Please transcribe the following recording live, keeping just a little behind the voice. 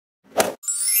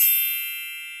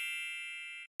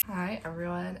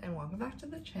everyone, and welcome back to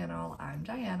the channel. I'm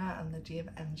Diana. I'm the D of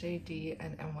MJD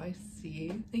and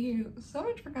NYC. Thank you so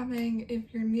much for coming.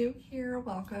 If you're new here,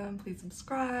 welcome. Please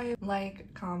subscribe,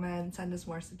 like, comment, send us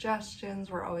more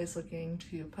suggestions. We're always looking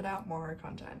to put out more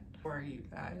content for you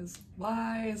guys.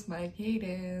 Why is my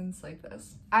cadence like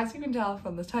this? As you can tell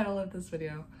from the title of this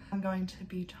video, I'm going to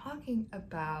be talking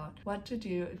about what to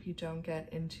do if you don't get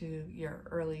into your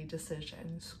early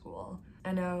decision school.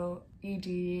 I know ED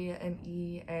and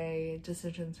EA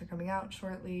decisions are coming out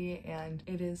shortly, and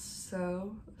it is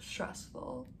so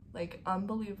stressful, like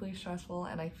unbelievably stressful,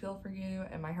 and I feel for you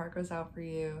and my heart goes out for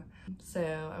you. So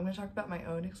I'm going to talk about my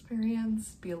own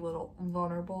experience, be a little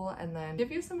vulnerable, and then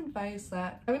give you some advice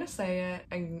that I'm going to say it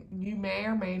and you may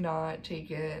or may not take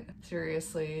it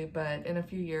seriously, but in a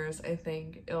few years I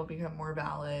think it'll become more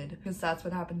valid, because that's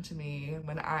what happened to me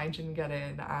when I didn't get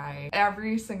in.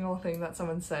 Every single thing that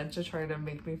someone said to try to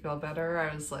make me feel better,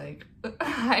 I was like,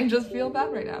 I just feel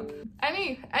bad right now.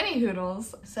 Any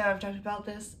hoodles. So I've talked about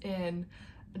this in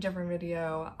a different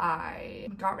video. I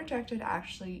got rejected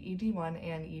actually ED1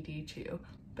 and ED2,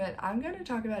 but I'm going to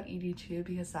talk about ED2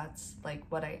 because that's like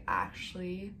what I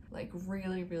actually like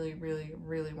really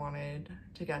wanted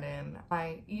to get in.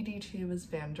 My ED2 was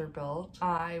Vanderbilt.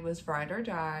 I was ride or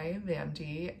die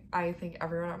Vandy. I think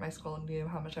everyone at my school knew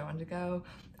how much I wanted to go.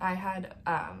 I had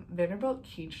Vanderbilt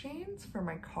keychains for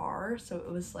my car, so it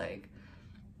was like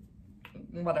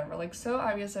whatever, like so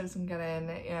obvious I was gonna get in,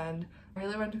 and I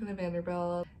really wanted to go to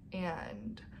Vanderbilt.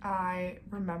 And I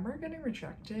remember getting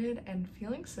rejected and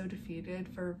feeling so defeated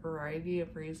for a variety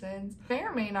of reasons. You may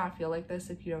or may not feel like this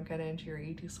if you don't get into your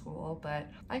ED school, but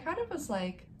I kind of was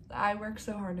like, I worked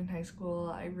so hard in high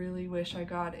school, I really wish I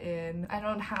got in. I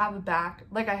don't have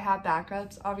I have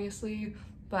backups obviously,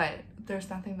 but there's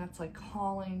nothing that's like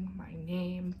calling my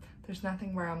name. There's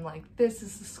nothing where I'm like, this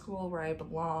is the school where I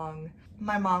belong.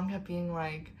 My mom kept being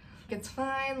like, it's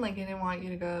fine, like I didn't want you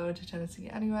to go to Tennessee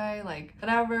anyway, like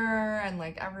whatever, and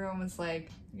like everyone was like,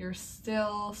 you're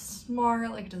still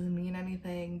smart, like it doesn't mean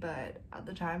anything, but at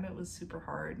the time it was super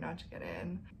hard not to get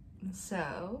in.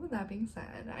 So with that being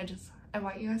said, I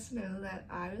want you guys to know that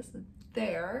I was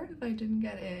there. If I didn't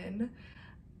get in,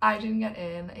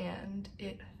 and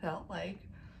it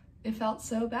felt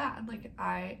so bad. Like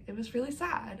it was really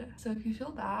sad. So if you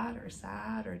feel bad or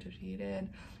sad or defeated,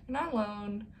 you're not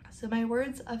alone. So my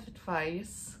words of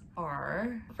advice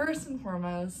are, first and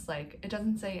foremost, like it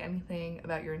doesn't say anything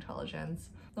about your intelligence.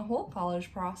 The whole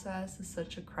college process is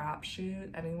such a crapshoot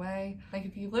anyway. Like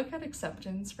if you look at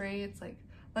acceptance rates, like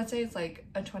let's say it's like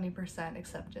a 20%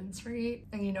 acceptance rate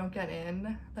and you don't get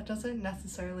in, that doesn't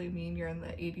necessarily mean you're in the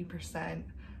 80%,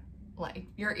 like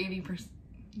you're 80%.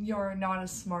 You're not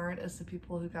as smart as the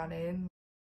people who got in.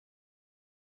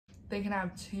 They can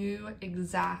have two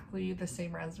exactly the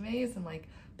same resumes and like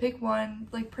pick one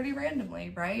like pretty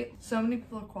randomly, right? So many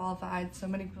people are qualified, so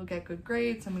many people get good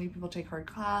grades, so many people take hard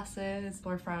classes.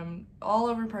 People are from all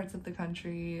over parts of the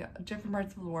country, different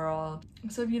parts of the world.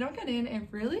 So if you don't get in, it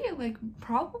really like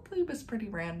probably was pretty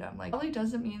random. Like probably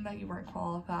doesn't mean that you weren't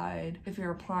qualified if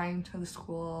you're applying to the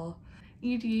school.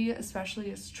 ED especially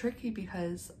is tricky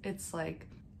because it's like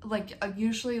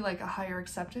usually like a higher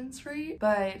acceptance rate,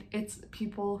 but it's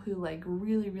people who like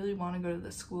really want to go to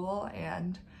the school,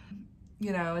 and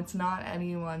you know, it's not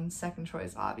anyone's second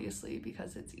choice obviously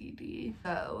because it's ED.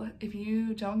 So if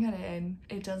you don't get in,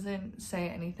 it doesn't say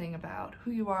anything about who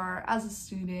you are as a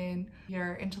student,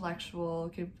 your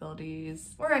intellectual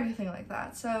capabilities, or anything like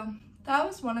that. So that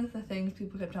was one of the things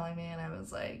people kept telling me, and I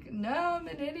was like, no, I'm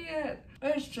an idiot.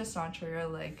 But it's just not true.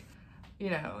 Like, you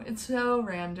know, it's so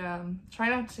random. Try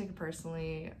not to take it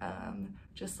personally.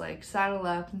 Just like saddle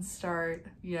up and start,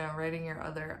 you know, writing your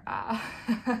other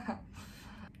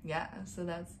yeah, so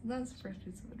that's the first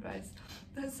piece of advice.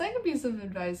 The second piece of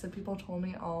advice that people told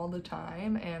me all the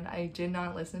time and I did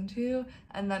not listen to,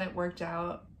 and then it worked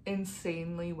out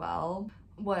insanely well,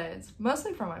 was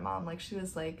mostly from my mom. Like she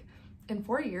was like, in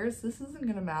 4 years, this isn't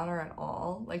gonna matter at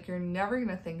all. Like you're never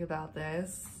gonna think about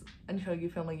this until you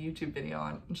film a YouTube video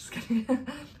on, I'm just kidding.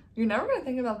 You're never gonna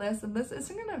think about this, and this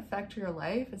isn't gonna affect your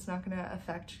life. It's not gonna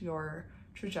affect your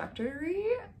trajectory,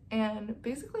 and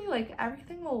basically like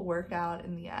everything will work out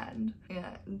in the end.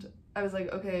 And I was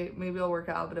like, okay, maybe it'll work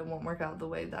out, but it won't work out the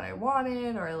way that I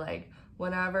wanted, or like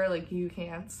whatever. Like you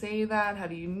can't say that. How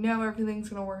do you know everything's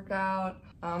gonna work out?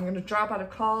 I'm gonna drop out of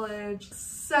college,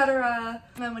 etc.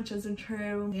 Which isn't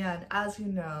true. And as you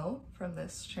know from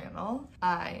this channel,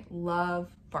 I love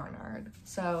Barnard.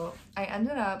 So I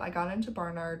got into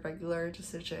Barnard regular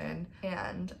decision,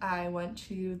 and I went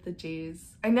to the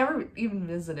days. I never even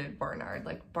visited Barnard.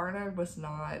 Like Barnard was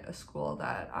not a school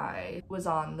that I was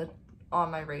on the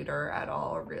on my radar at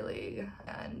all, really.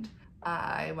 And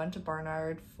I went to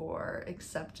Barnard for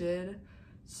accepted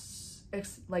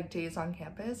like days on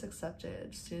campus,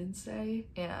 accepted students day,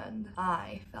 and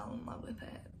I fell in love with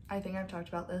it. I think I've talked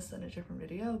about this in a different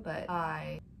video, but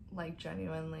I like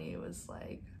genuinely was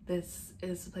like, this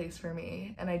is the place for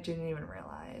me, and I didn't even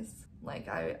realize. Like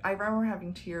I remember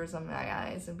having tears in my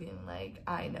eyes and being like,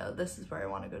 I know this is where I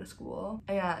want to go to school.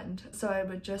 And so I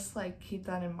would just like keep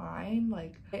that in mind.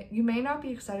 Like you may not be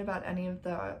excited about any of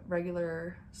the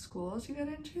regular schools you get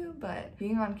into, but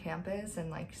being on campus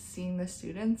and like seeing the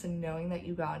students and knowing that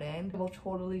you got in will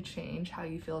totally change how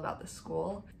you feel about the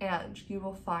school, and you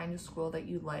will find a school that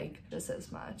you like just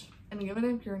as much. And even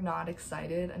if you're not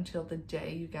excited until the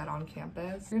day you get on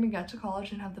campus, you're gonna get to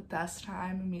college and have the best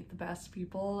time and meet the best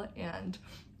people, and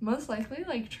most likely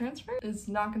like transfer is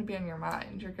not gonna be on your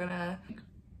mind. You're gonna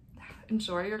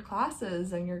enjoy your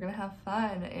classes and you're gonna have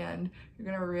fun, and you're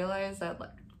gonna realize that, like,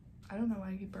 I don't know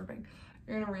why I keep burping.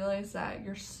 You're gonna realize that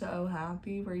you're so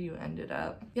happy where you ended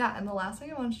up. Yeah, and the last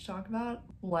thing I wanted to talk about,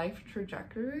 life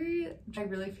trajectory. I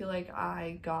really feel like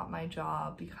I got my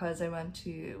job because I went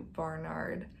to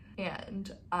Barnard,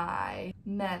 and I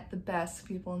met the best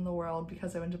people in the world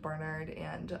because I went to Barnard,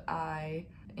 and I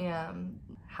am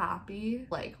happy,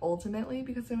 like, ultimately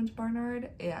because I went to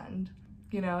Barnard. And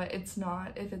you know, if it's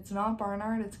not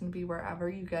Barnard, it's gonna be wherever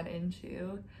you get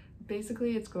into.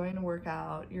 Basically, it's going to work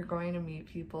out. You're going to meet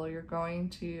people, you're going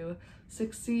to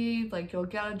succeed, like you'll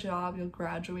get a job, you'll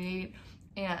graduate,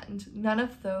 and none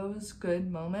of those good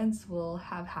moments will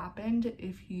have happened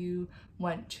if you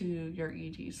went to your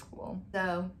ED school.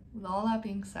 So with all that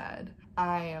being said,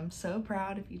 I am so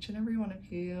proud of each and every one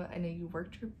of you. I know you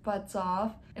worked your butts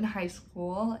off in high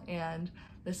school, and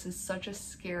this is such a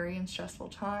scary and stressful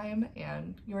time,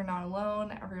 and you're not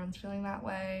alone. Everyone's feeling that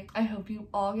way. I hope you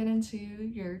all get into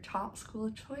your top school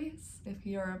of choice. If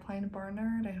you're applying to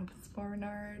Barnard, I hope it's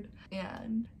Barnard.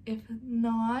 And if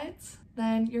not,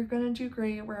 then you're gonna do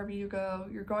great wherever you go.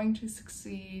 You're going to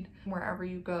succeed wherever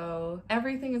you go.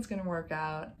 Everything is gonna work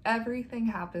out. Everything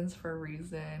happens for a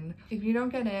reason. If you don't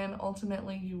get in,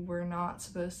 ultimately you were not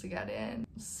supposed to get in.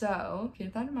 So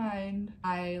keep that in mind.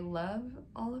 I love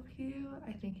all of you.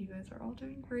 I think you guys are all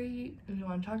doing great. If you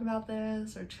want to talk about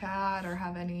this or chat or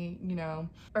have any,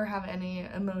 or have any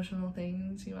emotional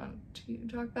things you want to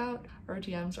talk about, our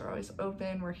DMs are always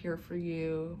open. We're here for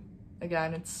you.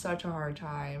 Again, it's such a hard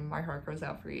time. My heart goes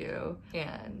out for you,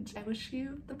 and I wish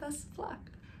you the best of luck.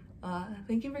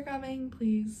 Thank you for coming.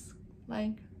 Please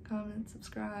like, comment,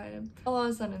 subscribe. Follow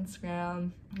us on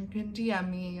Instagram. You can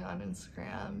DM me on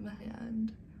Instagram,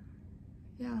 and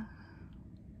yeah.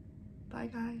 Bye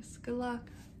guys. Good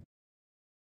luck.